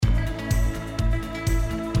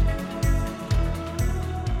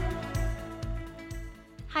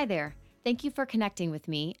Hi there. Thank you for connecting with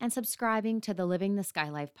me and subscribing to the Living the Sky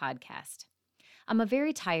Life podcast. I'm a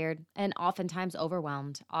very tired and oftentimes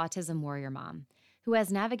overwhelmed autism warrior mom who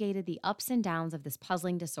has navigated the ups and downs of this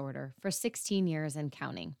puzzling disorder for 16 years and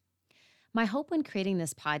counting. My hope when creating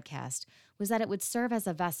this podcast was that it would serve as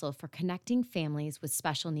a vessel for connecting families with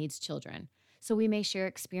special needs children so we may share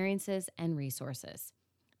experiences and resources.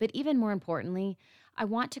 But even more importantly, I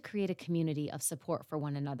want to create a community of support for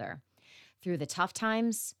one another through the tough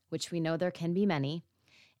times, which we know there can be many,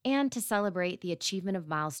 and to celebrate the achievement of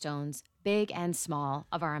milestones, big and small,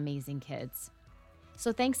 of our amazing kids.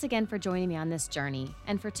 So thanks again for joining me on this journey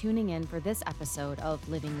and for tuning in for this episode of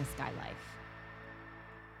Living the Sky Life.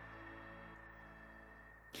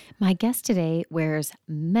 My guest today wears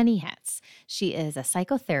many hats. She is a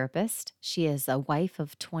psychotherapist. She is a wife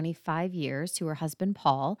of 25 years to her husband,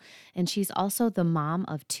 Paul, and she's also the mom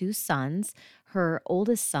of 2 sons. Her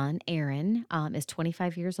oldest son, Aaron, is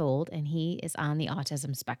 25 years old, and he is on the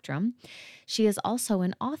autism spectrum. She is also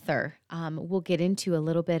an author. We'll get into a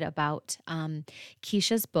little bit about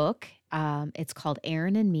Keisha's book. It's called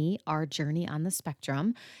Aaron and Me, Our Journey on the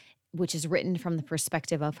Spectrum, which is written from the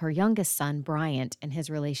perspective of her youngest son, Bryant, and his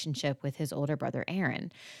relationship with his older brother,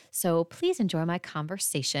 Aaron. So please enjoy my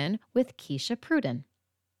conversation with Keisha Pruden.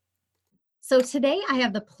 So today I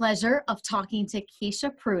have the pleasure of talking to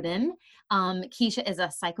Keisha Pruden. Keisha is a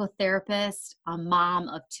psychotherapist, a mom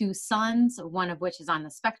of 2 sons, one of which is on the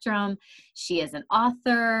spectrum. She is an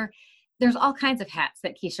author. There's all kinds of hats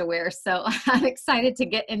that Keisha wears. So I'm excited to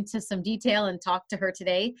get into some detail and talk to her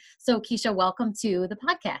today. So Keisha, welcome to the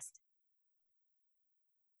podcast.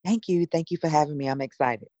 Thank you. Thank you for having me. I'm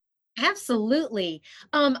excited. Absolutely.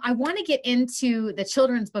 I want to get into the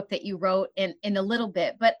children's book that you wrote in a little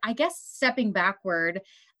bit, but I guess stepping backward,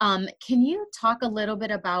 can you talk a little bit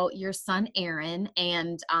about your son, Aaron,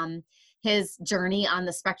 and his journey on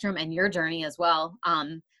the spectrum and your journey as well,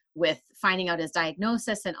 with finding out his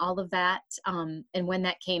diagnosis and all of that, and when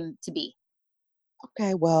that came to be?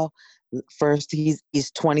 Okay, well, first he's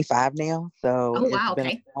 25 now, so Oh, it's wow. been a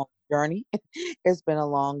Okay. long journey. It's been a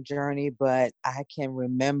long journey, but I can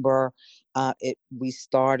remember it. We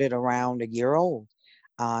started around a year old.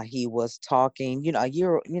 He was talking, a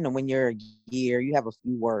year. When you're a year, you have a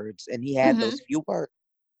few words, and he had Mm-hmm. those few words.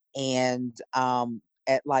 And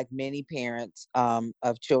at like many parents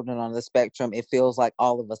of children on the spectrum, it feels like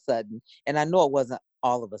all of a sudden, and I know it wasn't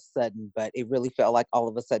all of a sudden, but it really felt like all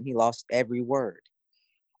of a sudden he lost every word.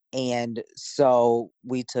 And so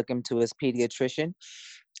we took him to his pediatrician,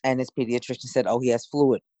 and his pediatrician said, "Oh, he has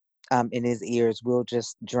fluid in his ears. We'll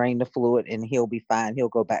just drain the fluid, and he'll be fine. He'll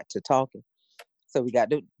go back to talking." So we got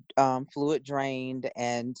the fluid drained,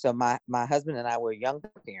 and so my husband and I were young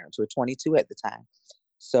parents. We were 22 at the time.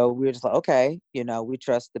 So we were just like, okay, we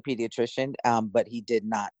trust the pediatrician, but he did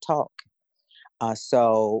not talk.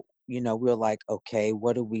 So we were like, okay,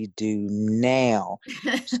 what do we do now?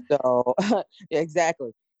 So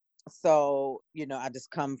exactly. So I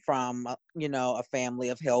just come from a family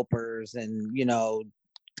of helpers and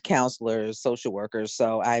counselors, social workers.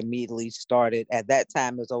 So I immediately started at that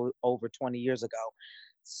time. It was over 20 years ago.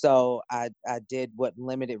 So I did what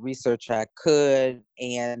limited research I could,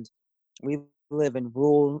 and we live in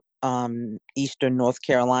rural eastern North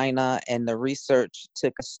Carolina, and the research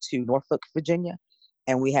took us to Norfolk, Virginia,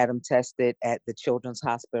 and we had them tested at the Children's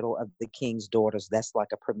Hospital of the King's Daughters. That's like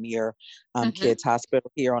a premier Mm-hmm. kids hospital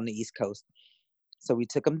here on the East Coast. So we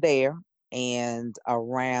took him there, and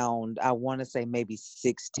around, I want to say maybe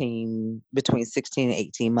between 16 and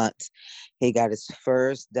 18 months, he got his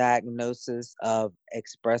first diagnosis of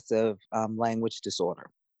expressive language disorder,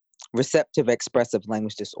 receptive expressive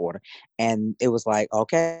language disorder. And it was like,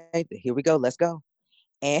 okay, here we go, let's go.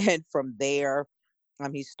 And from there,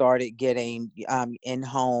 he started getting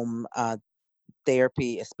in-home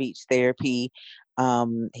therapy, speech therapy.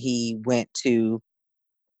 He went to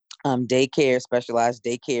daycare, specialized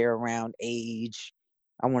daycare around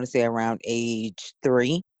I want to say around age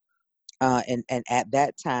 3. And at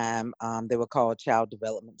that time, they were called child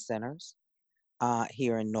development centers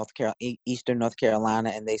here in Eastern North Carolina,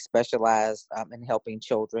 and they specialize in helping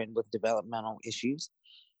children with developmental issues.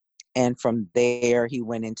 And from there, he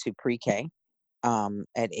went into pre-K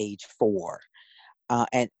at age 4.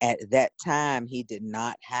 And at that time, he did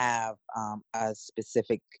not have a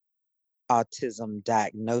specific autism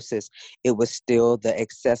diagnosis. It was still the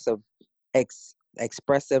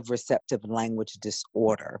expressive receptive language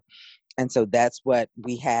disorder. And so that's what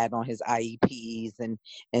we had on his IEPs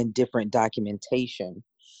and different documentation.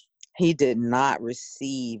 He did not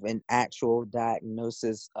receive an actual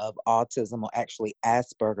diagnosis of autism or actually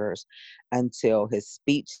Asperger's until his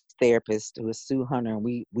speech therapist, who is Sue Hunter, and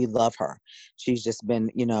we love her. She's just been,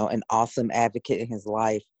 an awesome advocate in his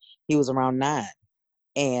life. He was around 9,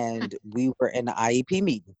 and we were in the IEP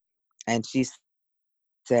meeting, and she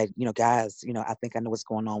said, "Guys, I think I know what's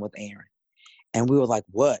going on with Aaron." And we were like,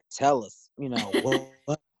 "What? Tell us,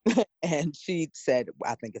 what?" And she said,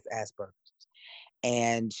 "I think it's Asperger's."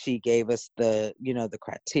 And she gave us the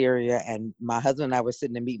criteria, and my husband and I were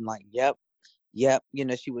sitting in the meeting like, "Yep, yep."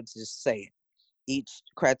 She would just say it. Each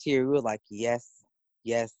criteria, we were like, "Yes,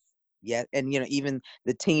 yes, yes." And even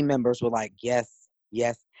the team members were like, "Yes,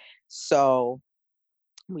 yes." So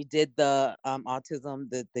we did the autism,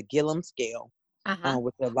 the Gillum scale, Uh-huh.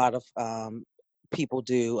 which a lot of people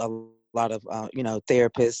do, a lot of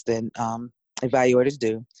therapists and evaluators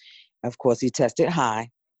do. Of course, he tested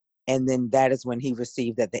high, and then that is when he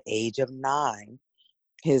received, at the age of 9,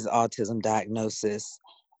 his autism diagnosis.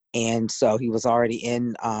 And so he was already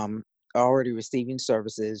receiving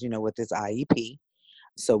services, with his IEP.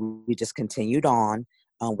 So we just continued on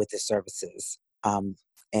with the services.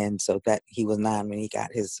 And so that he was 9 when he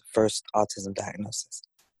got his first autism diagnosis.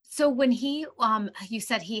 So when he you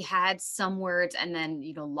said he had some words and then,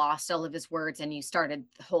 lost all of his words and you started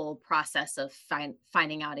the whole process of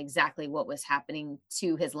finding out exactly what was happening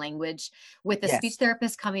to his language with the speech Yes.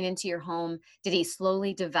 therapist coming into your home, did he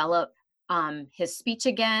slowly develop his speech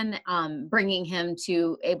again, bringing him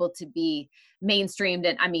to able to be mainstreamed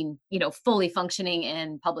and fully functioning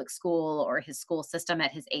in public school or his school system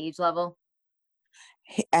at his age level?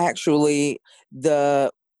 Actually,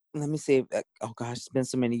 the let me see. Oh gosh, it's been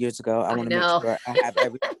so many years ago. I I want to make know. sure I have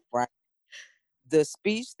everything right. The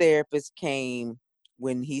speech therapist came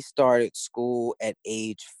when he started school at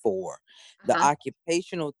age 4. The Uh-huh.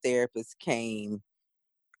 occupational therapist came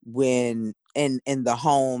when in the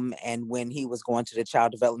home, and when he was going to the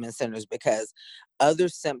child development centers, because other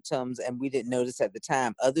symptoms, and we didn't notice at the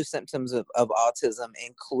time, other symptoms of autism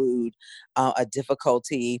include a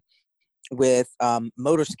difficulty with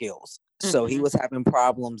motor skills. So he Mhm. was having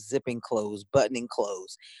problems zipping clothes, buttoning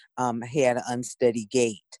clothes. He had an unsteady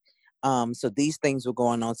gait. So these things were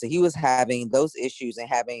going on. So he was having those issues and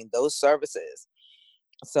having those services.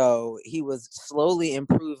 So he was slowly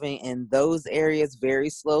improving in those areas,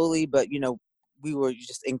 very slowly, but we were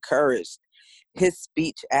just encouraged. His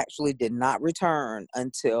speech actually did not return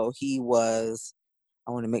until he was,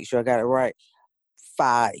 I want to make sure I got it right,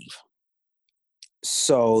 5.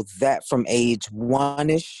 So that from age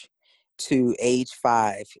 1ish to age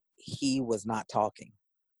 5, he was not talking.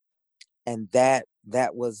 And that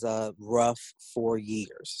was a rough 4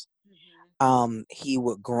 years. Mhm. He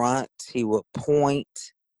would grunt, he would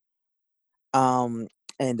point. Um,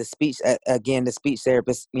 and again, the speech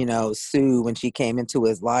therapist, Sue, when she came into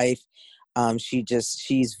his life,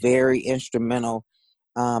 she's very instrumental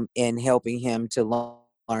in helping him to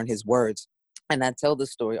learn his words. And I tell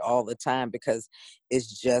this story all the time because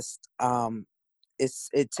it's just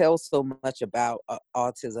it tells so much about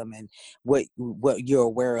autism, and what you're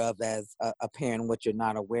aware of as a parent, what you're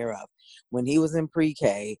not aware of. When he was in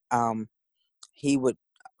pre-K, he would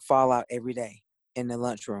fall out every day in the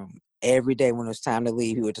lunchroom. Every day when it was time to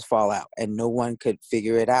leave, he would just fall out, and no one could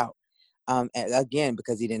figure it out. And again,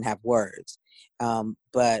 because he didn't have words.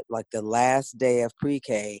 But like the last day of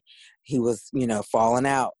pre-K, he was, falling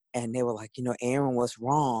out, and they were like, "Aaron, what's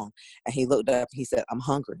wrong?" And he looked up. He said, "I'm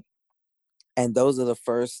hungry." And those are the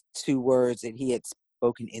first 2 words that he had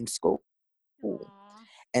spoken in school. Aw.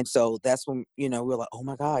 And so that's when, we were like, "Oh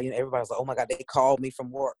my God," everybody was like, "Oh my God," they called me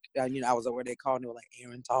from work. I was over, they called and they were like,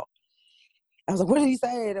 "Aaron talk." I was like, "What did he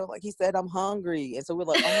say?" They were like, "He said I'm hungry." And so we're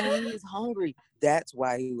like, "Oh, he's hungry." That's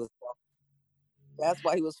why he was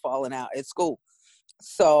falling out at school.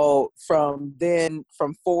 So from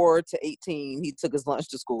 4 to 18, he took his lunch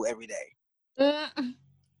to school every day. Mm.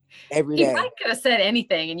 Every He probably day. could have said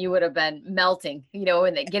anything and you would have been melting, and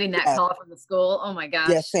then getting that Yes. call from the school. Oh my Yes,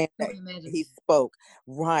 gosh. saying I that can only imagine. he spoke.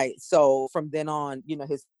 Right. So from then on,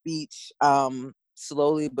 his speech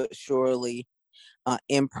slowly but surely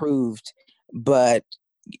improved, but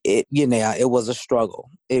it was a struggle.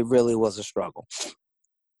 It really was a struggle.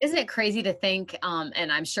 Isn't it crazy to think,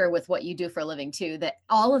 and I'm sure with what you do for a living too, that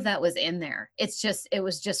all of that was in there? It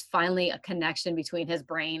was just finally a connection between his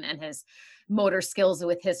brain and his motor skills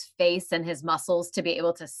with his face and his muscles to be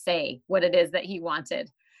able to say what it is that he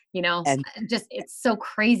wanted. And Just it's so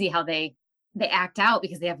crazy how they act out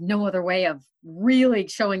because they have no other way of really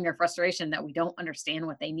showing their frustration that we don't understand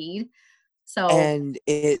what they need. So, and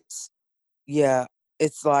it's, yeah,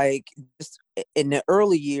 it's like, just in the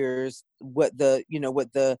early years, what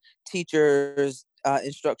the teachers,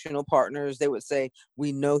 instructional partners, they would say,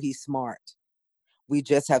 we know he's smart. We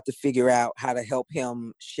just have to figure out how to help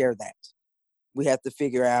him share that. We have to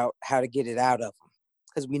figure out how to get it out of him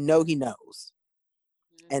because we know he knows.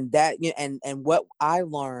 And that, and what I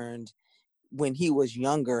learned when he was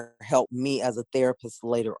younger helped me as a therapist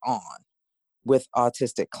later on with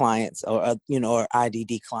autistic clients, or or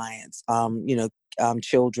IDD clients,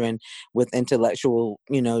 children with intellectual,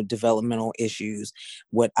 developmental issues.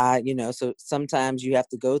 What I, so sometimes you have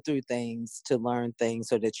to go through things to learn things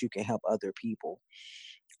so that you can help other people.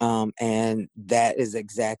 And that is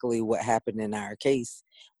exactly what happened in our case.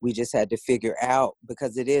 We just had to figure out,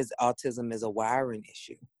 because autism is a wiring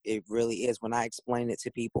issue. It really is. When I explain it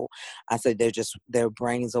to people, I said their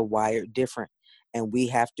brains are wired different, and we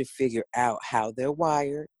have to figure out how they're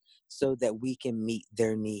wired so that we can meet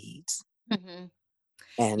their needs. Mhm.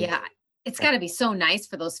 And Yeah, it's gotta be so nice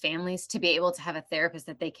for those families to be able to have a therapist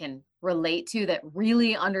that they can relate to, that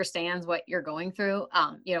really understands what you're going through,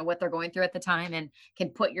 what they're going through at the time, and can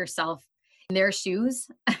put yourself in their shoes.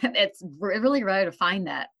 It's really rare to find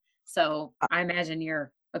that. So, I imagine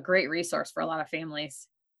you're a great resource for a lot of families.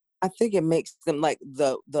 I think it makes them, like,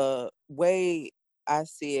 the way I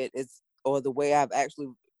see it is, or the way I've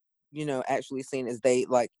actually seen, is they,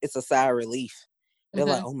 like, it's a sigh of relief. They're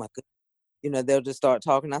like, Mhm. oh my, they'll just start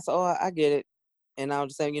talking. I say, "Oh, I get it." And I'll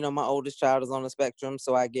just say, "My oldest child is on the spectrum,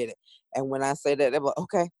 so I get it." And when I say that, they're like,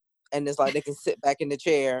 "Okay." And it's like they can sit back in the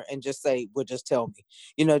chair and just say, "Well, just tell me.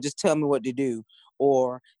 Just tell me what to do."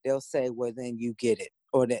 Or they'll say, "Well, then you get it."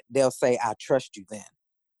 Or that they'll say, "I trust you then,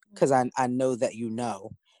 because Mhm. I know that you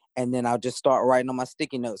know." And then I'll just start writing on my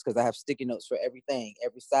sticky notes, because I have sticky notes for everything,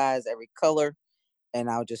 every size, every color, and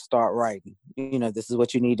I'll just start writing. This is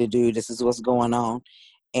what you need to do. This is what's going on.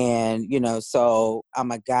 And, so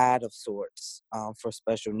I'm a guide of sorts, for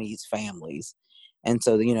special needs families. And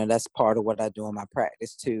so, that's part of what I do in my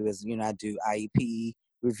practice too, is, I do IEP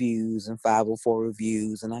reviews and 504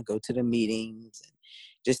 reviews, and I go to the meetings and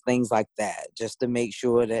just things like that, just to make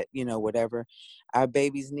sure that, whatever our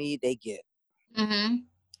babies need, they get. Mhm.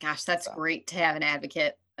 Gosh, that's So great to have an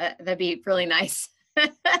advocate. That'd be really nice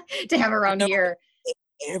to have I around know here.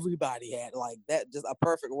 everybody had like that, just a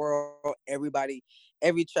perfect world.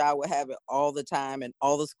 Every child would have it all the time, and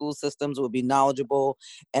all the school systems would be knowledgeable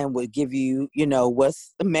and would give you,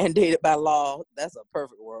 what's mandated by law. That's a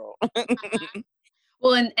perfect world.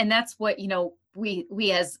 Well, and that's what,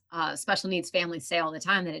 we as, special needs families say all the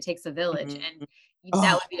time, that it takes a village, and Mhm.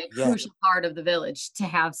 that Oh, would be a yeah. crucial part of the village, to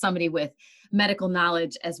have somebody with medical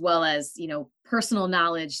knowledge as well as, personal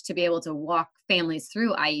knowledge, to be able to walk families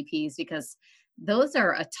through IEPs, because those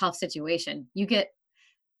are a tough situation. You get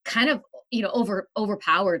kind of,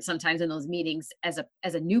 overpowered sometimes in those meetings as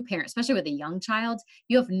a new parent, especially with a young child.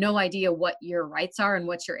 You have no idea what your rights are and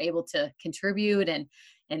what you're able to contribute and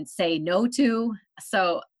say no to.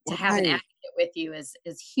 So to have an Right. advocate with you is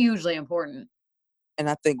hugely important. And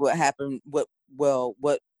I think what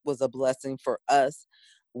was a blessing for us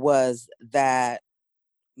was that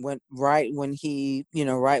right when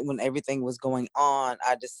everything was going on,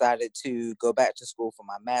 I decided to go back to school for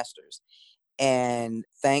my master's. And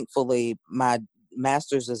thankfully, my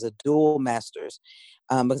master's is a dual master's,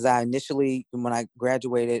 because I initially, when I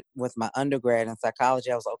graduated with my undergrad in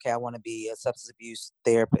psychology, I was like, okay, I want to be a substance abuse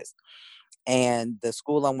therapist. And the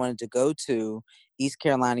school I wanted to go to, East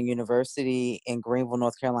Carolina University in Greenville,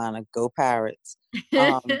 North Carolina, go Pirates.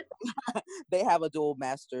 Um, they have a dual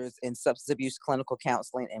master's in substance abuse clinical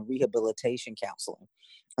counseling and rehabilitation counseling.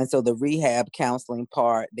 And so the rehab counseling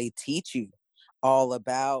part, they teach you all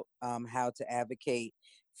about, how to advocate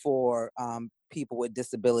for, people with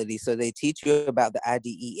disabilities. So they teach you about the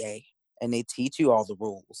IDEA, and they teach you all the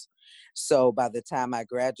rules. So by the time I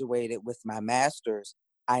graduated with my master's,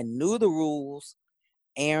 I knew the rules.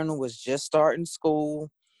 Aaron was just starting school.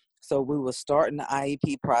 So we were starting the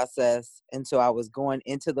IEP process. And so I was going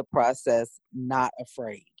into the process not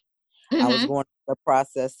afraid. I was Hmm. going through the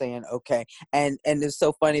process saying, okay. And it's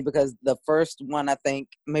so funny because the first one, I think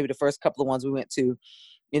maybe the first couple of ones we went to,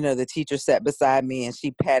 the teacher sat beside me and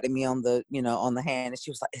she patted me on the hand, and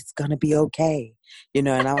she was like, "It's gonna be okay." And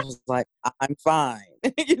I was like, "I'm fine."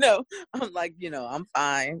 I'm like, I'm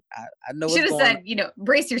fine. I know You what's should have going on. said,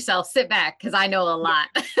 brace yourself, sit back, because I know a lot.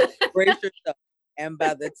 Brace yourself. And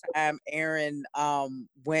by the time Aaron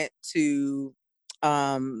went to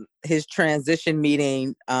his transition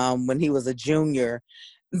meeting, when he was a junior,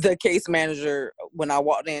 the case manager, when I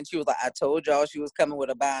walked in, she was like, "I told y'all she was coming with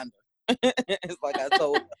a binder." It's like I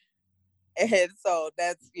told. And so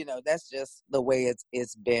that's just the way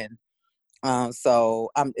it's been. So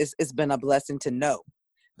it's been a blessing to know,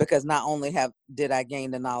 because not only have did I gain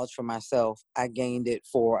the knowledge for myself, I gained it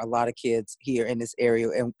for a lot of kids here in this area,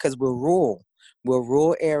 and because we're a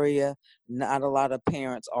rural area, not a lot of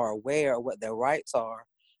parents are aware of what their rights are.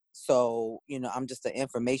 So, I'm just an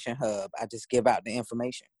information hub. I just give out the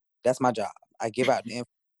information. That's my job. I give out the info.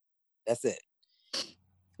 That's it.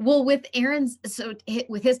 Well, with Aaron's, so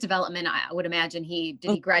with his development, I would imagine did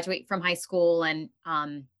he graduate from high school, and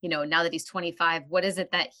now that he's 25, what is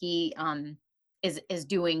it that he is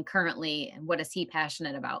doing currently, and what is he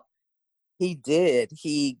passionate about? He did.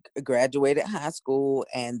 He graduated high school,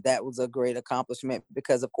 and that was a great accomplishment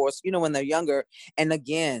because, of course, when they're younger, and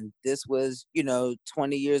again, this was,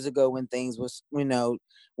 20 years ago when things was, when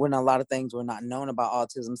a lot of things were not known about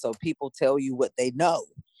autism. So people tell you what they know.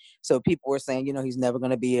 So people were saying, he's never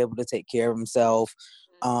going to be able to take care of himself.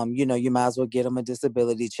 You might as well get him a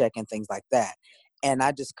disability check and things like that. And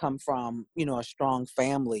I just come from, a strong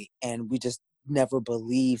family, and we just never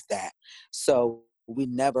believed that. So we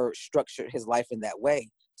never structured his life in that way.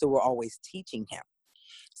 So we're always teaching him.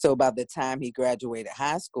 So by the time he graduated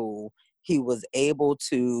high school, he was able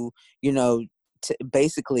to, you know,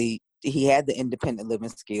 basically he had the independent living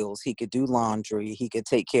skills. He could do laundry. He could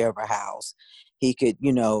take care of a house. He could,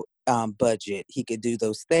 budget. He could do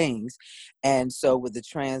those things. And so with the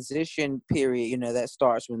transition period, that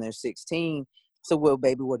starts when they're 16. So, well,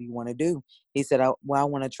 baby, what do you want to do? He said, I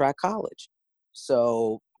want to try college.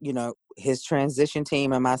 So, his transition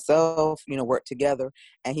team and myself, worked together,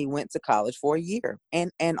 and he went to college for a year.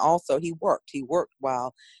 And also he worked. He worked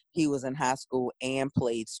while he was in high school and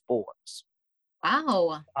played sports.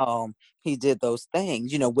 Wow. He did those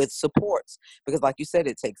things, with supports, because like you said,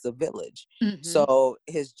 it takes a village. Hmm. So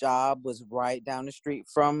his job was right down the street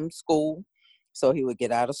from school. So he would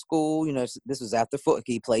get out of school, this was after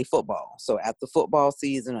he played football. So after football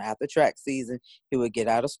season or after track season, he would get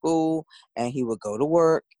out of school and he would go to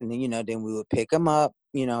work, and then, then we would pick him up,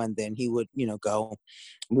 and then he would, we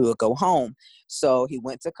would go home. So he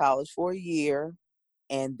went to college for a year,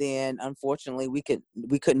 and then unfortunately we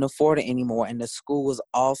couldn't afford it anymore, and the school was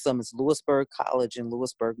awesome. It's Lewisburg College in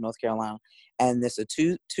Lewisburg, North Carolina, and it's a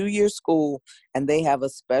two-year school, and they have a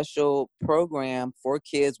special program for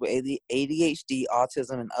kids with ADHD,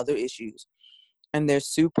 autism, and other issues, and they're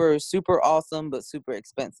super super awesome but super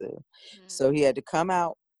expensive. So he had to come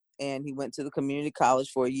out, and he went to the community college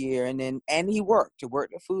for a year, and he worked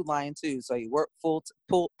at Food Lion too. So he worked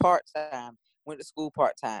full part-time, went to school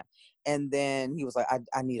part-time, and then he was like,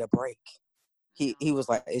 I need a break. He was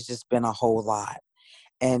like, it's just been a whole lot.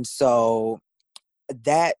 And so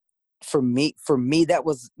that, for me that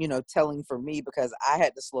was, telling for me, because I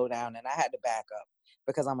had to slow down and I had to back up,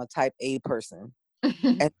 because I'm a type A person.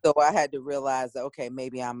 Hmm. And so I had to realize that, okay,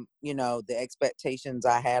 maybe the expectations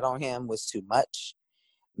I had on him was too much.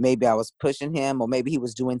 Maybe I was pushing him, or maybe he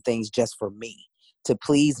was doing things just for me, to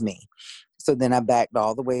please me. So then I backed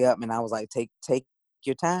all the way up, and I was like, take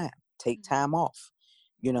your time, take time off.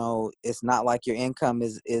 It's not like your income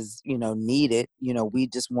is needed. We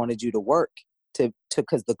just wanted you to work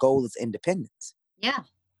because the goal is independence. Yeah.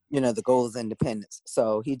 The goal is independence.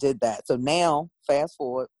 So he did that. So now, fast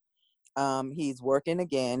forward, he's working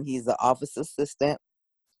again. He's the office assistant,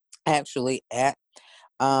 actually, at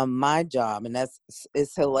my job, and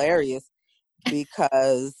it's hilarious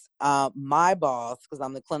because my boss, because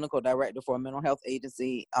I'm the clinical director for a mental health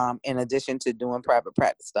agency, in addition to doing private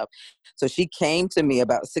practice stuff. So she came to me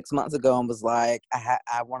about 6 months ago and was like,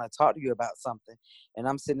 I want to talk to you about something. And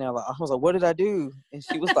I'm sitting there like, I was like, what did I do? And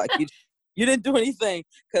she was like, you didn't do anything,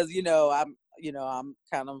 because I'm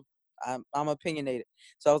kind of, I'm opinionated.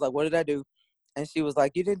 So I was like, what did I do? And she was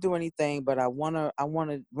like, you didn't do anything, but I want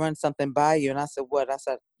to run something by you. And I said, what? I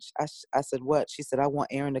said, what? She said, I want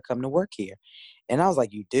Aaron to come to work here. And I was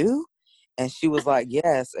like, you do? And she was like,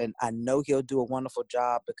 yes. And I know he'll do a wonderful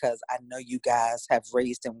job, because I know you guys have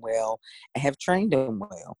raised him well and have trained him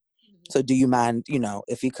well. So do you mind,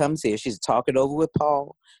 if he comes here? She's talking over with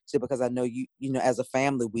Paul. She said, because I know as a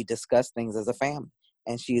family, we discuss things as a family.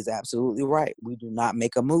 And she is absolutely right. We do not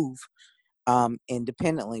make a move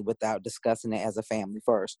independently without discussing it as a family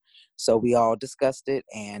first. So we all discussed it,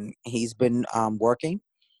 and he's been working,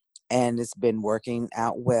 and it's been working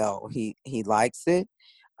out well. He likes it.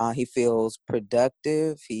 He feels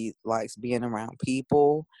productive. He likes being around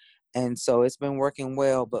people, and so it's been working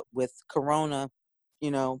well. But with Corona,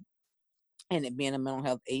 you know, and it being a mental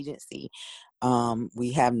health agency,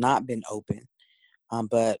 we have not been open.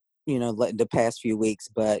 But the past few weeks,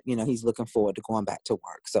 but he's looking forward to going back to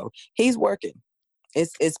work. So he's working.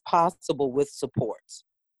 It's possible with supports.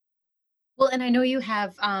 Well, and I know you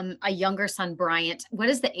have a younger son, Bryant. What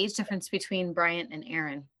is the age difference between Bryant and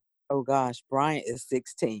Aaron? Oh gosh, Bryant is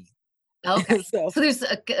 16. Okay. So So there's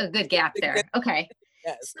a good gap there. Okay.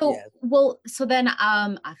 yes, So, yes. well, so then, if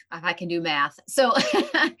I can do math. So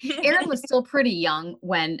Aaron was still pretty young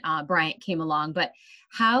when Bryant came along, but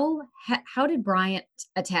how did Bryant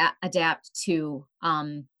adapt to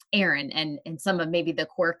Aaron and some of maybe the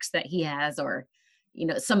quirks that he has, or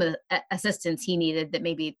some of the assistance he needed that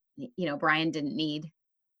maybe Brian didn't need?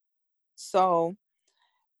 So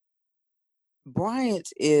Bryant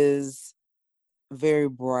is very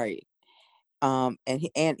bright.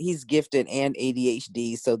 And he's gifted and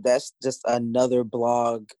ADHD, so that's just another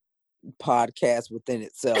blog podcast within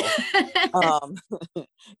itself. Um,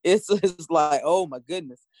 it's like, oh my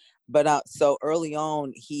goodness. But so early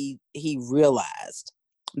on, he realized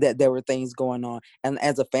that there were things going on, and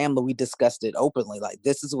as a family, we discussed it openly. Like,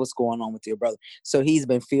 this is what's going on with your brother. So he's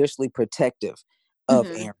been fiercely protective of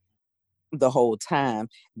Hmm. Aaron the whole time.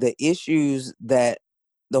 The issues that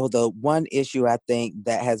the one issue I think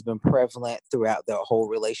that has been prevalent throughout the whole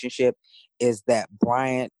relationship is that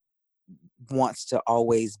Brian wants to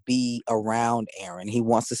always be around Aaron. He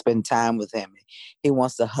wants to spend time with him. He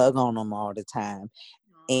wants to hug on him all the time.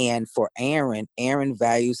 And for Aaron, Aaron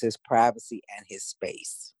values his privacy and his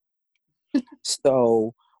space.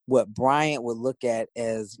 So what Bryant would look at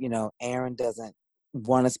as, Aaron doesn't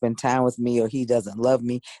want to spend time with me or he doesn't love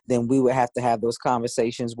me, then we would have to have those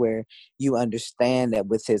conversations where you understand that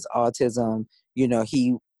with his autism,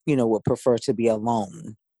 he, would prefer to be alone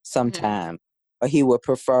Hmm. sometimes, or he would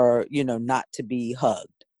prefer, not to be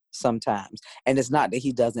hugged sometimes. And it's not that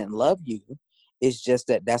he doesn't love you. It's just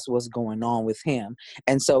that that's what's going on with him.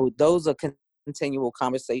 And so those are continual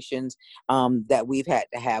conversations that we've had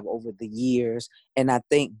to have over the years. And I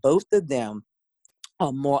think both of them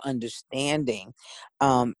are more understanding.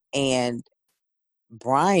 And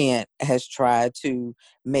Bryant has tried to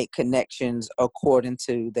make connections according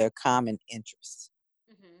to their common interests.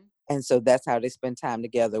 Hmm. And so that's how they spend time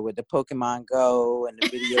together with the Pokemon Go and the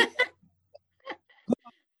video,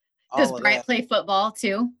 Does all of Bryant that. play football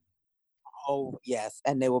too? Oh, yes.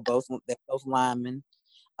 And they're both linemen.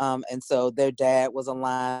 And so their dad was a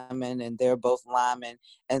lineman and they're both linemen.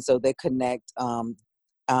 And so they connect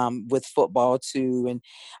with football too.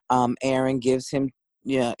 And Aaron gives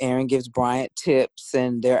Bryant tips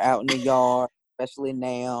and they're out in the yard, especially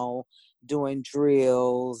now doing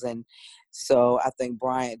drills. And so I think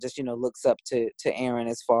Bryant just, looks up to Aaron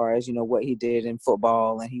as far as, what he did in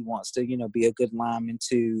football and he wants to, be a good lineman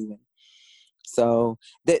too. And so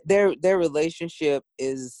their relationship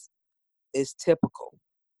is typical.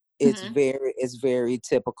 Hmm. It's very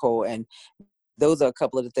typical, and those are a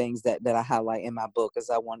couple of the things that I highlight in my book,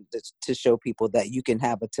 as I wanted to show people that you can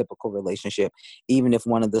have a typical relationship even if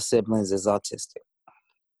one of the siblings is autistic.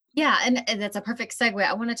 Yeah, and that's a perfect segue.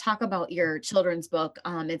 I want to talk about your children's book.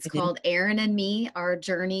 It's Mhm. called Aaron and Me, Our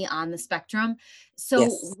Journey on the Spectrum. So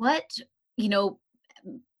Yes, what, you know,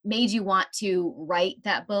 made you want to write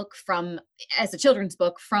that book from as a children's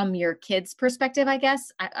book from your kids' perspective, I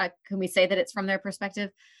guess? Can we say that it's from their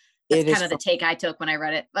perspective? That's it kind is of the from take I took when I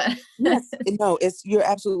read it, but yes, no, it's you're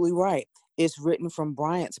absolutely right. It's written from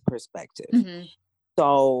Bryant's perspective. Mhm.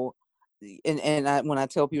 So, and when I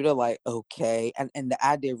tell people, they're like, okay. And the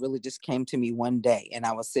idea really just came to me one day. And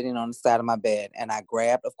I was sitting on the side of my bed and I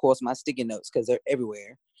grabbed, of course, my sticky notes because they're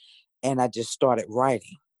everywhere. And I just started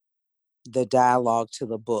writing the dialogue to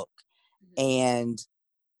the book. Mhm. And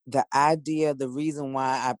the idea, the reason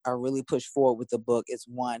why I really pushed forward with the book is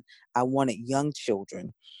one, I wanted young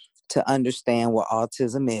children to understand what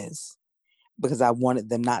autism is because I wanted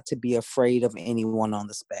them not to be afraid of anyone on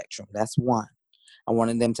the spectrum. That's one. I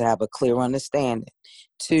wanted them to have a clear understanding.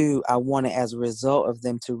 Two, I wanted, as a result of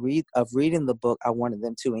them reading the book, I wanted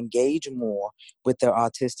them to engage more with their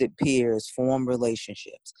autistic peers, form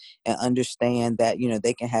relationships, and understand that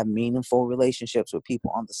they can have meaningful relationships with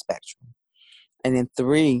people on the spectrum. And then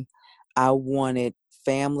three, I wanted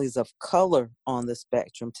families of color on the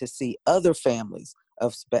spectrum to see other families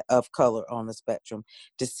of color on the spectrum,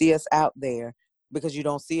 to see us out there because you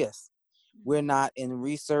don't see us. We're not in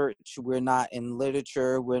research. We're not in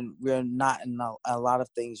literature. We're not in a lot of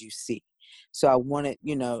things you see. So I wanted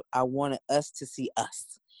us to see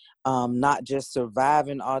us, not just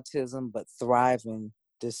surviving autism, but thriving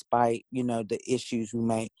despite, the issues we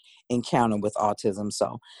may encounter with autism.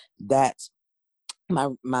 So that's my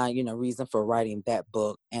reason for writing that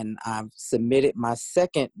book. And I've submitted my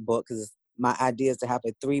second book because my idea is to have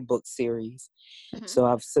a 3-book series. Mhm. So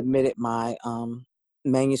I've submitted my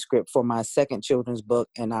manuscript for my second children's book,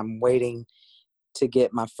 and I'm waiting to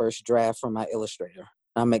get my first draft from my illustrator.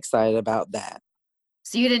 I'm excited about that.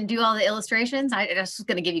 So you didn't do all the illustrations? I was just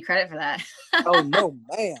gonna give you credit for that. Oh no,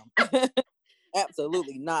 ma'am.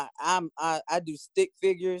 Absolutely not. I do stick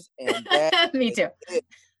figures and that Me is too. it.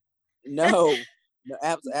 No, no,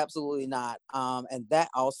 absolutely not. And that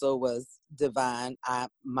also was divine.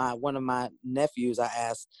 My one of my nephews, I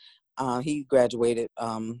asked, he graduated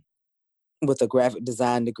with a graphic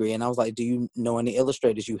design degree, and I was like, "Do you know any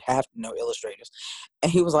illustrators? You have to know illustrators."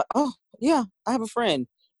 And he was like, "Oh yeah, I have a friend."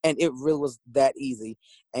 And it really was that easy.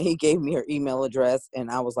 And he gave me her email address, and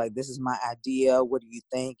I was like, "This is my idea. What do you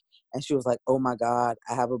think?" And she was like, "Oh my God,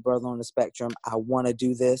 I have a brother on the spectrum. I want to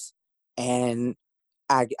do this." And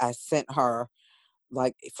I sent her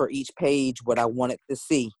like for each page what I wanted to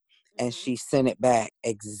see. And Mhm. she sent it back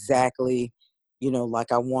exactly,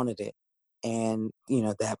 like I wanted it. And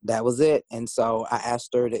that was it. And so I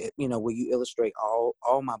asked her to, will you illustrate all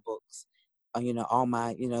my books, all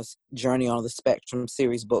my, Journey on the Spectrum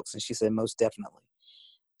series books? And she said, most definitely.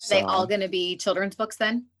 Are they all So gonna be children's books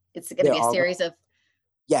then? It's gonna they're be a all series of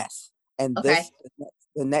yes. And okay.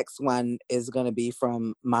 the next one is going to be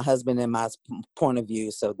from my husband and my point of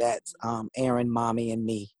view. So that's Aaron, mommy, and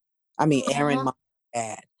me. I mean, Aaron, Aw, mom,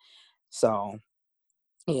 dad. So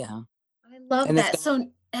yeah, I love and it's that. going to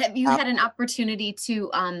So have you out. had an opportunity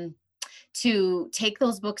to take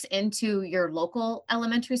those books into your local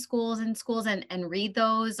elementary schools and schools and read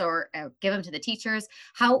those or give them to the teachers?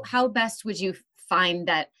 How best would you find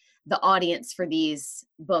that the audience for these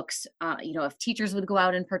books, if teachers would go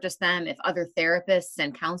out and purchase them, if other therapists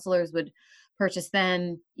and counselors would purchase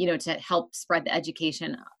them, to help spread the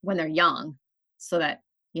education when they're young, so that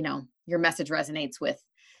your message resonates with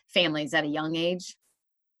families at a young age?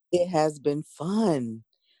 It has been fun.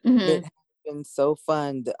 It Hmm. has been so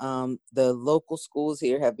fun. The local schools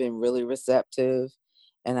here have been really receptive,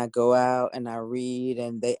 and I go out and I read,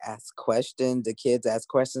 and they ask questions. The kids ask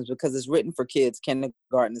questions because it's written for kids,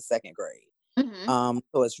 kindergarten to second grade. Hmm.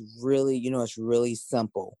 So it's really, it's really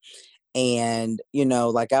simple. And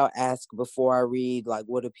like I'll ask before I read, like,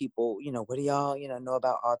 what do people, what do y'all know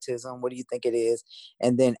about autism? What do you think it is?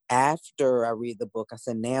 And then after I read the book, I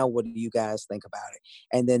said, now what do you guys think about it?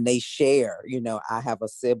 And then they share, I have a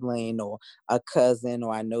sibling or a cousin,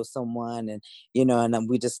 or I know someone, and and then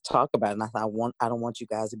we just talk about it. And I thought, I don't want you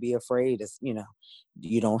guys to be afraid. It's,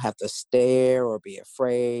 you don't have to stare or be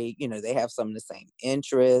afraid. They have some of the same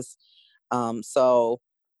interests. So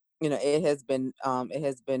it has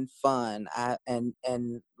been fun.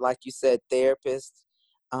 And like you said, therapists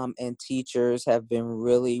and teachers have been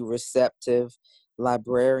really receptive.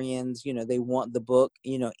 Librarians, they want the book,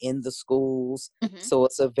 in the schools, Hmm. so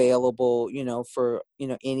it's available, for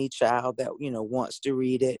any child that wants to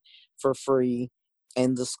read it for free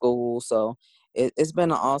in the school. So it's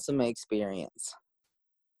been an awesome experience.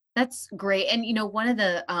 That's great. And one of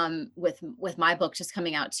the with my book just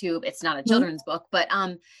coming out too, it's not a Mhm, children's book, but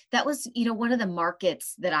that was, one of the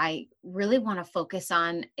markets that I really want to focus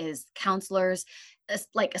on is counselors,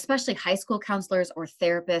 like especially high school counselors or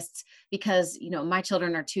therapists, because my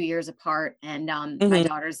children are 2 years apart, and my mhm,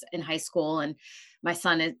 daughter's in high school, and my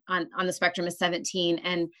son is on the spectrum is 17.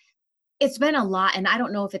 And it's been a lot, and I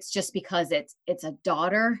don't know if it's just because it's a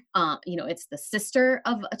daughter, it's the sister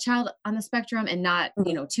of a child on the spectrum and not,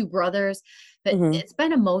 mhm, 2 brothers, but mhm. it's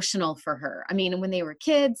been emotional for her. I mean, when they were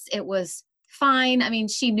kids, it was fine. I mean,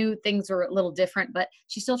 she knew things were a little different, but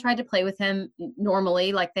she still tried to play with him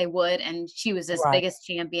normally like they would, and she was his Right, biggest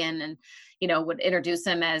champion, and, would introduce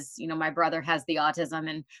him as, my brother has the autism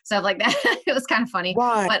and stuff like that. It was kind of funny,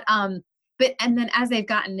 right. but and then as they've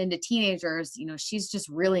gotten into teenagers, she's just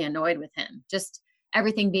really annoyed with him. Just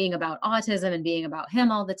everything being about autism and being about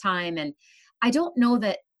him all the time. And I don't know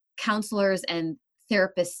that counselors and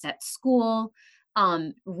therapists at school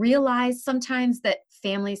realize sometimes that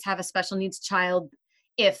families have a special needs child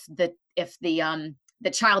if the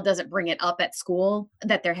child doesn't bring it up at school,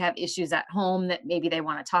 that they have issues at home that maybe they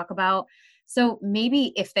want to talk about. So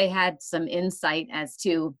maybe if they had some insight as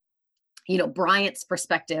to Bryant's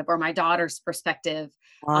perspective or my daughter's perspective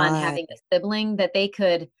on Right. having a sibling, that they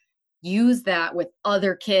could use that with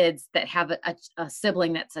other kids that have a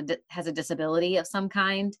sibling has a disability of some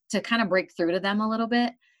kind, to kind of break through to them a little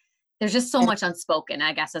bit. There's just so And much unspoken,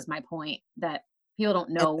 I guess is my point, that people don't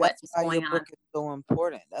And know what that's is why your going on. book is so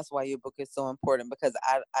important. That's why your book is so important because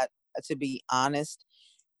to be honest,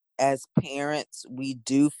 as parents, we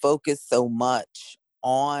do focus so much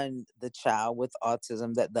on the child with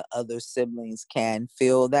autism that the other siblings can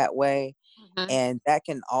feel that way. Mhm. And that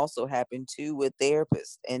can also happen too with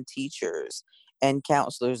therapists and teachers and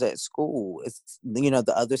counselors at school. It's,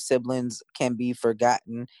 the other siblings can be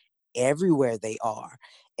forgotten everywhere they are.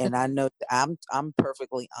 And I know that I'm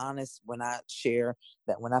perfectly honest when I share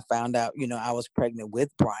that when I found out, I was pregnant with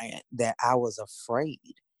Bryant, that I was afraid.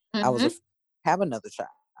 I was Mhm. afraid to have another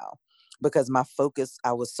child because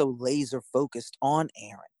I was so laser focused on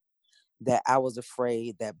Aaron that I was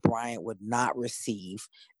afraid that Bryant would not receive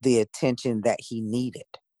the attention that he needed.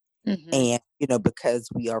 Mhm. And, because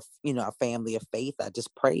we are, a family of faith, I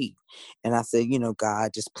just prayed and I said,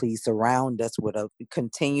 God, just please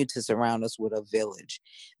continue to surround us with a village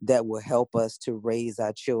that will help us to raise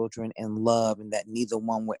our children in love and that neither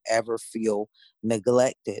one will ever feel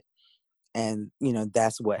neglected. And,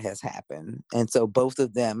 that's what has happened. And so both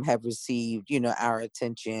of them have received, our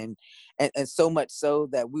attention. And so much so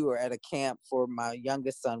that we were at a camp for my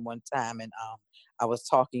youngest son one time. And I was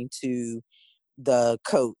talking to the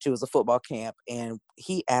coach. It was a football camp, and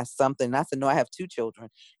he asked something. And I said, "No, I have two children."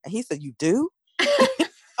 And he said, "You do?"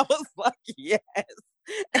 I was like, "Yes."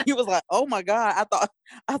 And he was like, "Oh my God,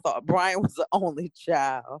 I thought Brian was the only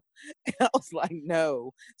child." And I was like,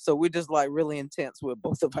 "No." So we're just like really intense with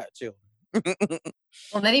both of our children.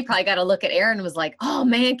 Well, then he probably got to look at Aaron and was like, "Oh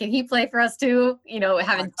man, can he play for us too?" Oh my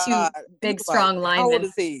Having God. two He big, was like, strong "How old linemen.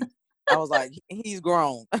 is he?" I was like, He's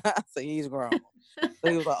grown." I said, "He's grown." So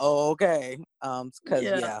he was like, "Oh, okay." Because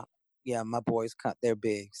Yeah. yeah, my boys cut. They're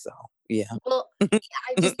big, so yeah. Well, yeah,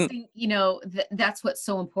 I just think, that's what's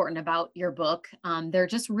so important about your book. There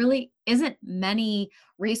just really isn't many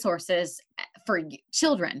resources for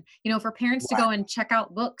children, for parents to Right, go and check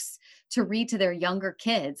out books to read to their younger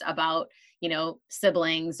kids about,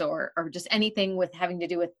 siblings or just anything with having to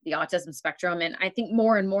do with the autism spectrum. And I think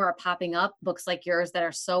more and more are popping up, books like yours that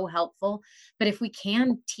are so helpful. But if we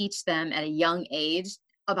can teach them at a young age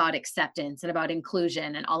about acceptance and about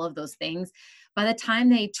inclusion and all of those things, by the time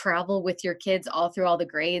they travel with your kids all through all the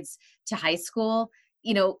grades to high school,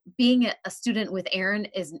 being a student with Aaron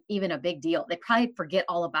isn't even a big deal. They probably forget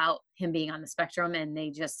all about him being on the spectrum and they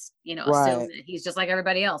just, assume right, that he's just like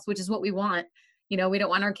everybody else, which is what we want. We don't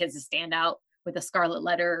want our kids to stand out with a scarlet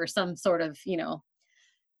letter or some sort of,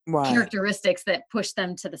 right. characteristics that push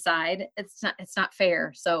them to the side. It's not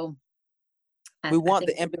fair. So I, We I want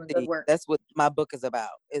think the you're doing good empathy. work. That's what my book is about.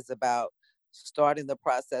 It's about starting the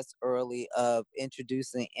process early of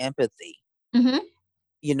introducing empathy, Hmm.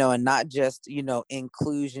 and not just,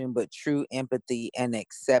 inclusion, but true empathy and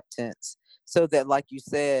acceptance. So that, like you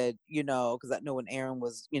said, because I know when Aaron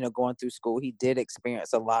was, going through school, he did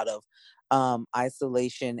experience a lot of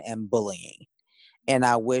isolation and bullying. And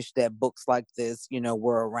I wish that books like this,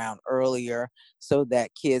 were around earlier so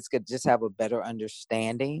that kids could just have a better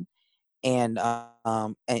understanding and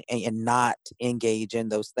not engage in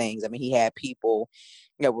those things. I mean, he had people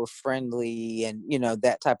that were friendly and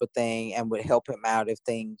that type of thing, and would help him out if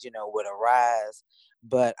things would arise.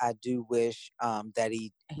 But I do wish that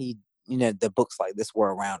he the books like this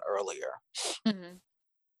were around earlier Hmm.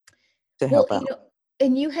 to Well, help out.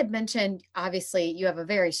 and you had mentioned obviously you have a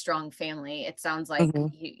very strong family. It sounds like Hmm.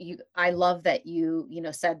 I love that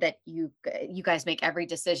said that you guys make every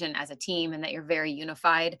decision as a team and that you're very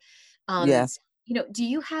unified. Um, Yes. do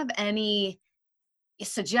you have any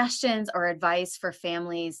suggestions or advice for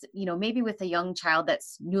families, maybe with a young child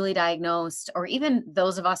that's newly diagnosed or even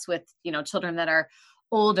those of us with, children that are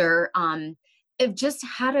older, if just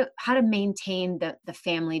how to maintain the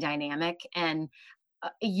family dynamic and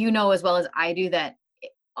as well as I do that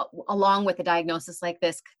along with a diagnosis like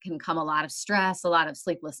this can come a lot of stress, a lot of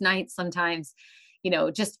sleepless nights sometimes,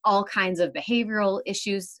 just all kinds of behavioral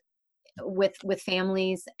issues with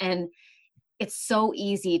families. And it's so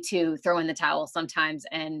easy to throw in the towel sometimes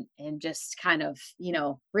and just kind of,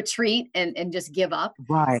 retreat and just give up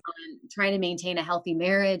Right. on trying to maintain a healthy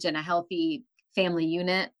marriage and a healthy family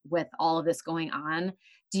unit with all of this going on.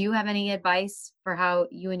 Do you have any advice for how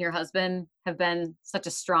you and your husband have been such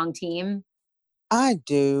a strong team? I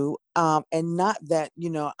do. And not that,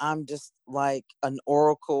 I'm just like an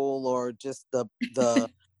oracle or just the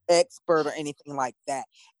expert or anything like that.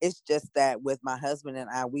 It's just that with my husband and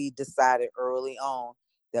I, we decided early on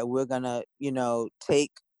that we're gonna,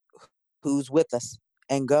 take who's with us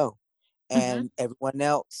and go. Mhm. And everyone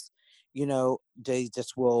else, they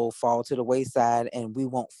just will fall to the wayside and we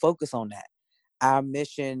won't focus on that. Our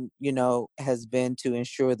mission, has been to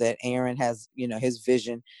ensure that Aaron has, his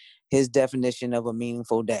vision, his definition of a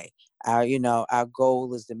meaningful day. Our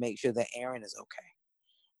goal is to make sure that Aaron is okay.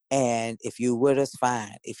 And if you're with us,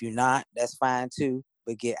 fine. If you're not, that's fine too,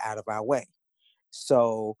 but get out of our way.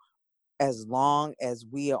 So as long as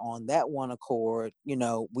we are on that one accord,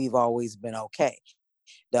 we've always been okay.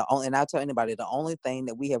 And I'll tell anybody, the only thing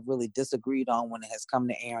that we have really disagreed on when it has come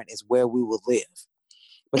to Aaron is where we will live,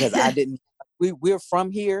 because I didn't we're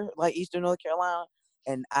from here, like Eastern North Carolina,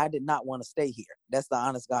 and I did not want to stay here. That's the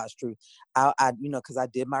honest God's truth. Because I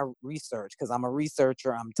did my research, because I'm a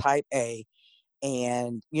researcher. I'm type A,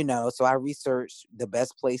 and so I researched the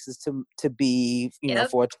best places to be, Yep.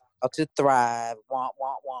 for a child to thrive. Womp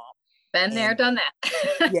womp womp. Been there, And done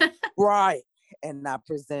yeah, that. right. And I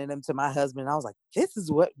presented them to my husband. I was like, this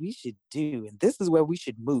is what we should do, and this is where we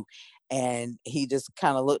should move. And he just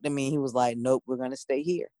kind of looked at me. He was like, nope, we're gonna stay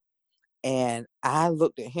here. And I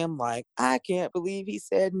looked at him like, I can't believe he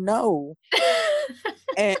said no.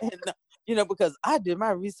 And because I did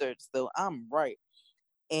my research, so I'm right.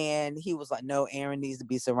 And he was like, no, Aaron needs to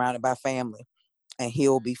be surrounded by family, and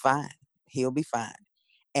he'll be fine. He'll be fine.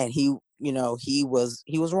 And he was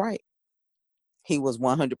right. He was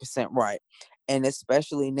 100% right. And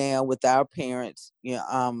especially now with our parents,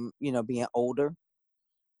 being older,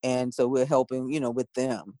 and so we're helping, with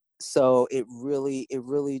them. So it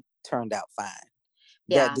really turned out fine.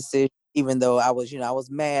 That Yeah. decision, even though I was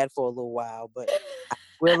mad for a little while, but I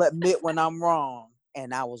will admit when I'm wrong,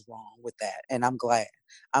 and I was wrong with that. And I'm glad.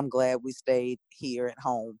 I'm glad we stayed here at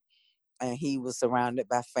home, and he was surrounded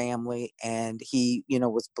by family, and he,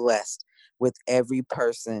 was blessed with every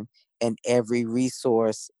person and every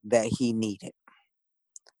resource that he needed.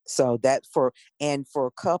 So that for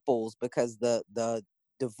couples, because the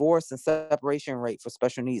divorce and separation rate for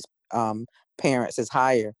special needs parents is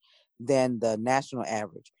higher than the national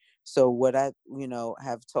average. So what I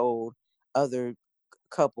have told other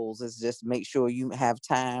couples is just make sure you have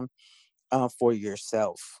time for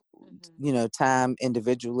yourself. Mhm. Time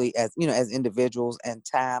individually, as individuals, and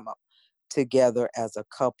time together as a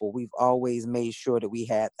couple. We've always made sure that we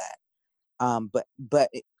had that.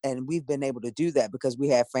 And we've been able to do that because we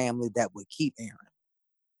have family that would keep Aaron.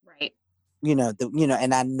 Right.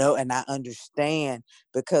 And I know and I understand,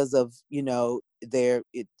 because of the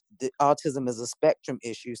autism is a spectrum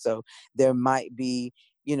issue, so there might be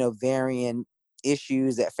varying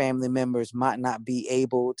issues that family members might not be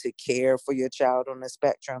able to care for your child on the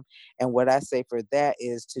spectrum. And what I say for that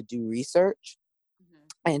is to do research Mhm.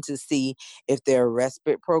 and to see if there are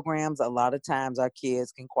respite programs. A lot of times our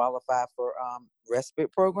kids can qualify for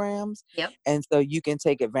respite programs. Yep. And so you can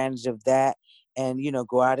take advantage of that, and,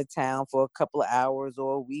 go out of town for a couple of hours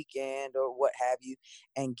or a weekend or what have you,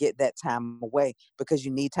 and get that time away, because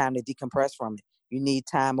you need time to decompress from it. You need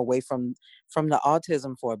time away from the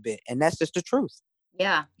autism for a bit. And that's just the truth.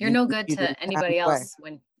 Yeah. You're You, no you good you need to time anybody away. else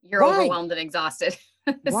when you're Right. overwhelmed and exhausted.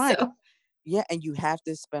 Right. So, Yeah, and you have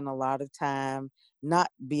to spend a lot of time not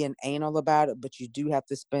being anal about it, but you do have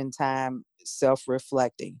to spend time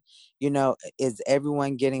self-reflecting. Is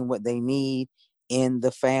everyone getting what they need in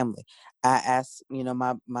the family? I ask,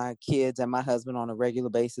 my kids and my husband on a regular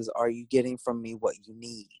basis, are you getting from me what you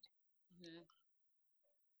need? mhm.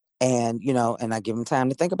 And I give them time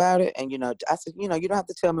to think about it. And, I said, you don't have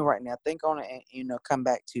to tell me right now. Think on it, and, come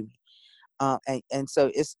back to me. And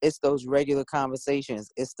so it's those regular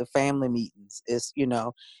conversations. It's the family meetings. It's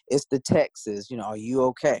the texts. Are you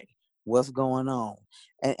okay? What's going on?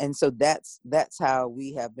 And so that's how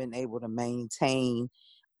we have been able to maintain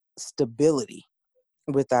stability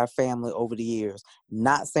with our family over the years.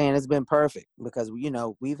 Not saying it's been perfect, because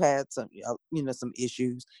we've had some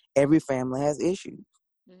issues. Every family has issues,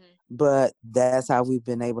 Mhm. but that's how we've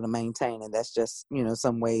been able to maintain. And that's just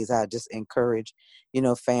some ways I just encourage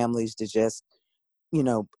families to just you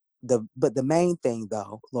know, but the main thing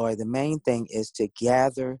though, Lori, the main thing is to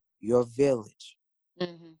gather your village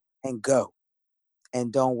Mhm. and go.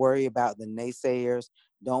 And don't worry about the naysayers.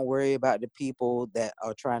 Don't worry about the people that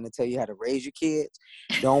are trying to tell you how to raise your kids.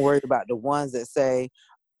 Don't worry about the ones that say,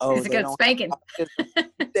 oh, It's a they good don't spanking. have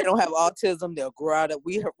autism. They don't have autism. They'll grow out of.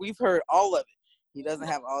 We've heard all of it. He doesn't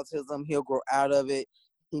have autism. He'll grow out of it.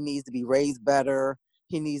 He needs to be raised better.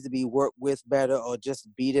 He needs to be worked with better, or just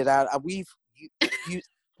beat it out. You you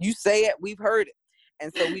you say it. We've heard it,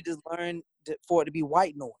 and so we just learn for it to be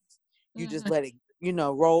white noise. You just Mhm. let it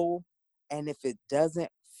roll, and if it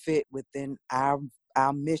doesn't fit within our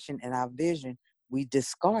mission and our vision, we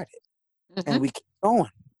discard it and Mhm. we keep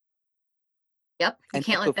going. Yep. You And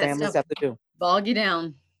can't that's let what that families stuff have to do. bog you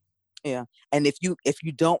down. Yeah. And if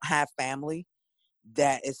you don't have family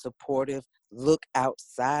that is supportive, look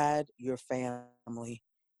outside your family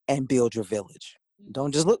and build your village. Don't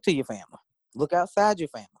Mhm. just look to your family. Look outside your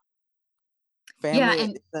family. Yeah, Family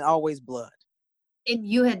and isn't always blood.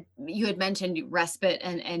 you had mentioned respite,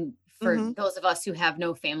 and for Mhm. those of us who have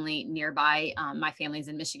no family nearby, my family's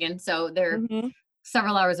in Michigan, so they're Mhm.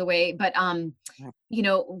 several hours away, but, Right.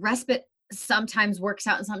 respite sometimes works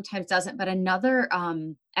out and sometimes doesn't. But another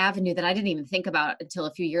avenue that I didn't even think about until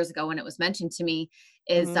a few years ago when it was mentioned to me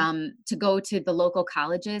is Mhm, to go to the local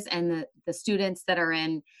colleges and the students that are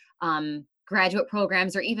in graduate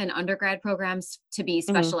programs or even undergrad programs to be mhm.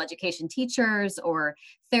 special education teachers or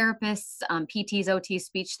therapists, PTs, OTs,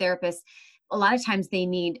 speech therapists. A lot of times they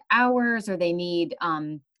need hours or they need,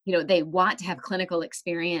 they want to have clinical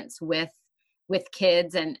experience with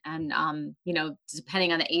kids and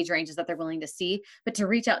depending on the age ranges that they're willing to see, but to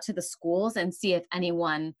reach out to the schools and see if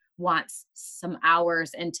anyone wants some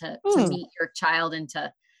hours and to Mm, meet your child and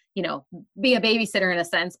to you know be a babysitter in a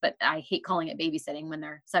sense, but I hate calling it babysitting when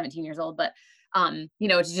they're 17 years old, but to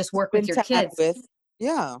just work with spend your time kids with,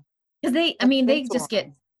 yeah, because like they just get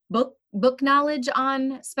mentoring. book knowledge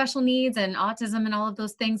on special needs and autism and all of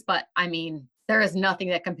those things, but I mean, there is nothing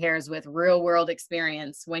that compares with real world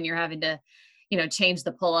experience when you're having to, change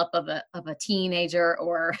the pull up of a teenager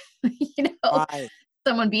or, Right,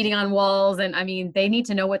 someone y beating on walls. And I mean, they need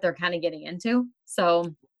to know what they're kind of getting into.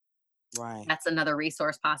 So right. that's another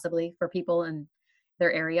resource possibly for people in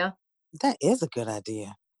their area. That is a good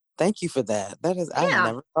idea. Thank you for that. That is I've Yeah.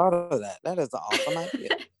 never thought of that. That is an awesome idea.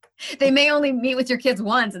 They may only meet with your kids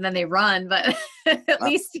once and then they run, but at Uh,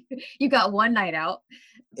 least you got one night out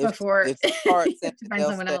if before their heart's you in have to it, find they'll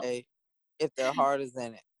someone else. stay. If their heart is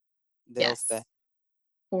in it, they'll stay. Yes,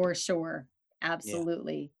 for sure. Yeah.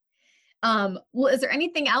 Absolutely. Well, is there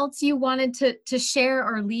anything else you wanted to share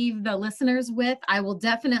or leave the listeners with? I will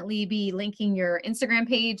definitely be linking your Instagram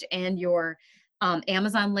page and your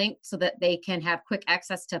Amazon link so that they can have quick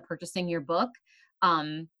access to purchasing your book.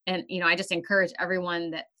 And I just encourage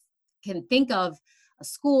everyone that can think of a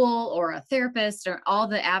school or a therapist or all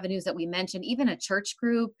the avenues that we mentioned, even a church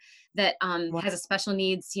group that Right. has a special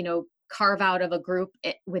needs, carve out of a group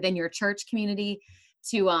within your church community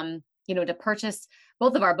to purchase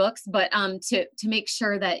both of our books, but to make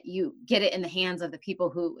sure that you get it in the hands of the people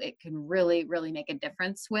who it can really, really make a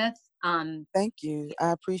difference with. Thank you. I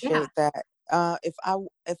Yeah, appreciate that. If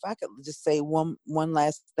I could just say one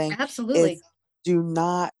last thing is absolutely. do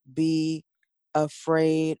not be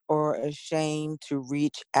afraid or ashamed to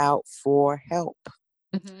reach out for help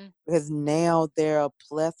Hmm. because now there are a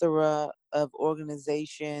plethora of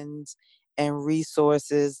organizations and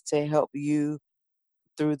resources to help you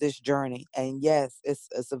through this journey. And yes,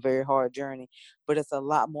 it's a very hard journey, but it's a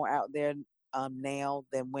lot more out there now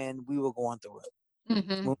than when we were going through it.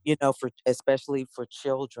 Hmm. For especially for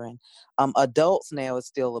children. Adults now is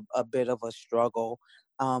still a bit of a struggle,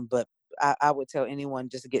 but I would tell anyone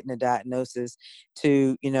just getting a diagnosis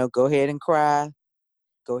to go ahead and cry,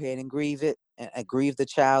 go ahead and grieve it, and grieve the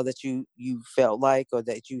child that you felt like or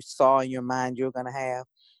that you saw in your mind you're going to have,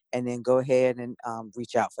 and then go ahead and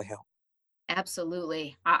reach out for help.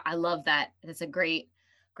 Absolutely. I love that. It's a great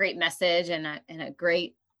message and a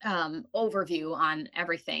great overview on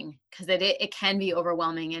everything because it can be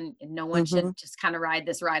overwhelming and no one Hmm. should just kind of ride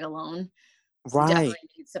this ride alone. You Right. definitely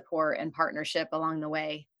need support and partnership along the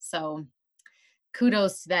way. So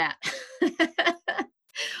kudos to that.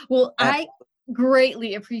 Well, I Absolutely.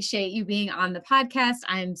 greatly appreciate you being on the podcast.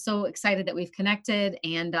 I'm so excited that we've connected,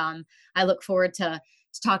 and I look forward to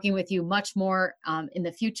talking with you much more in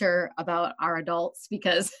the future about our adults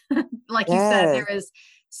because, like you said, Yes. there is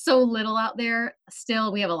so little out there.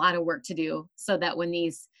 Still, we have a lot of work to do so that when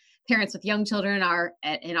these parents with young children are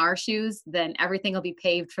in our shoes, then everything will be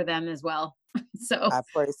paved for them as well. So, I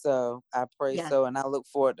pray so. I pray yeah, so. And I look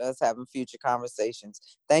forward to us having future conversations.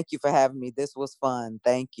 Thank you for having me. This was fun.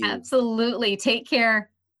 Thank you. absolutely. Take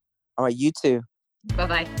care. All right. You too. Bye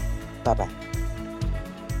bye. Bye bye.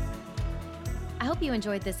 I hope you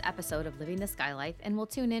enjoyed this episode of Living the Sky Life and will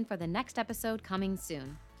tune in for the next episode coming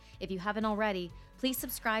soon. If you haven't already, please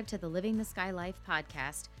subscribe to the Living the Sky Life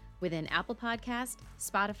podcast within Apple Podcast,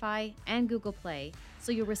 Spotify, and Google Play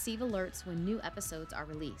so you'll receive alerts when new episodes are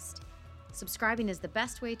released. Subscribing is the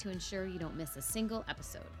best way to ensure you don't miss a single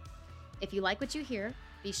episode. If you like what you hear,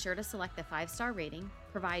 be sure to select the 5-star rating,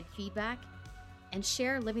 provide feedback, and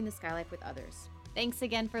share Living the Sky Life with others. Thanks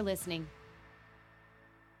again for listening.